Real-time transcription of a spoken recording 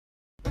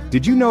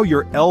Did you know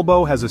your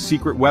elbow has a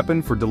secret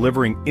weapon for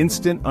delivering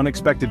instant,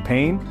 unexpected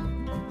pain?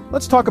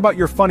 Let's talk about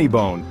your funny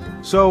bone.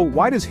 So,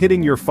 why does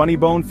hitting your funny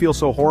bone feel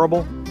so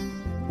horrible?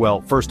 Well,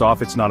 first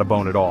off, it's not a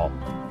bone at all.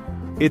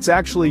 It's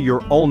actually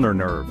your ulnar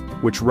nerve,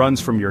 which runs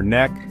from your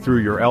neck, through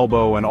your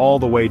elbow, and all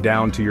the way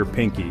down to your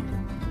pinky.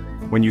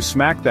 When you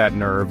smack that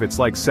nerve, it's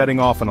like setting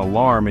off an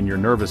alarm in your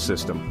nervous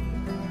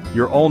system.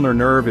 Your ulnar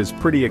nerve is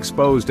pretty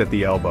exposed at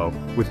the elbow,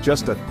 with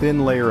just a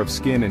thin layer of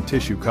skin and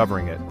tissue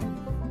covering it.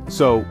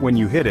 So, when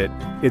you hit it,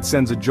 it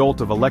sends a jolt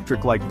of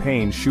electric-like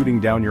pain shooting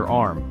down your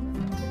arm.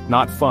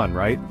 Not fun,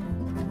 right?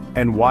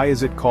 And why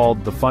is it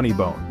called the funny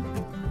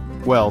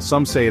bone? Well,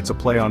 some say it's a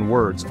play on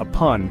words, a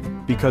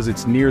pun, because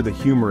it's near the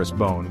humerus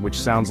bone, which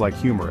sounds like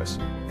humorous.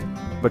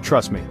 But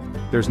trust me,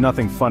 there's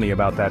nothing funny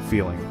about that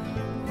feeling.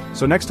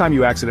 So next time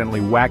you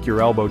accidentally whack your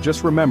elbow,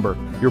 just remember,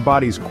 your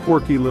body's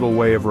quirky little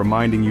way of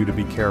reminding you to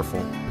be careful.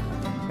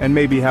 And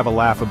maybe have a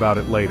laugh about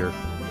it later,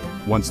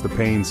 once the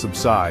pain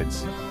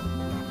subsides.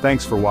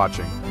 Thanks for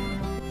watching.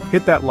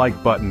 Hit that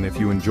like button if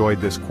you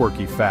enjoyed this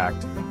quirky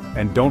fact,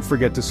 and don't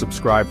forget to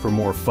subscribe for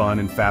more fun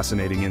and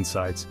fascinating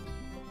insights.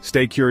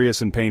 Stay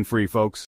curious and pain-free, folks.